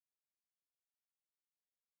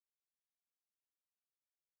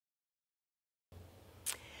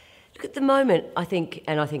At the moment, I think,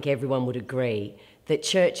 and I think everyone would agree, that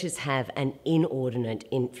churches have an inordinate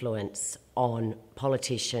influence on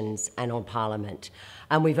politicians and on Parliament.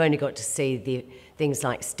 And we've only got to see the things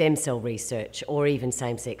like stem cell research or even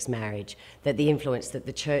same-sex marriage, that the influence that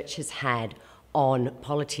the church has had on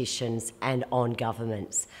politicians and on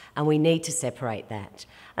governments. And we need to separate that.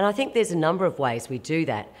 And I think there's a number of ways we do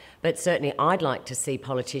that, but certainly I'd like to see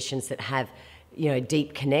politicians that have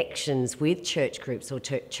deep connections with church groups or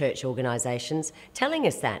church organisations telling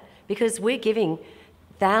us that, because we're giving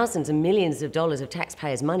thousands and millions of dollars of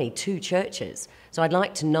taxpayers' money to churches. So I'd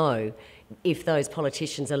like to know if those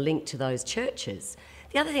politicians are linked to those churches.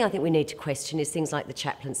 The other thing I think we need to question is things like the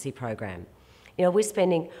chaplaincy program. I think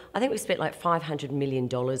we've spent like $500 million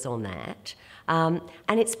on that,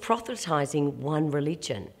 and it's proselytising one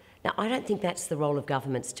religion. Now, I don't think that's the role of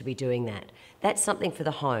governments to be doing that. That's something for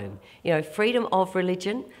the home. Freedom of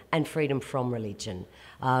religion and freedom from religion.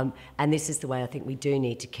 And this is the way I think we do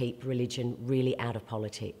need to keep religion really out of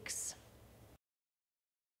politics.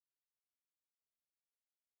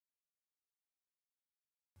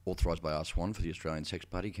 Authorised by R. Swan for the Australian Sex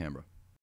Party, Canberra.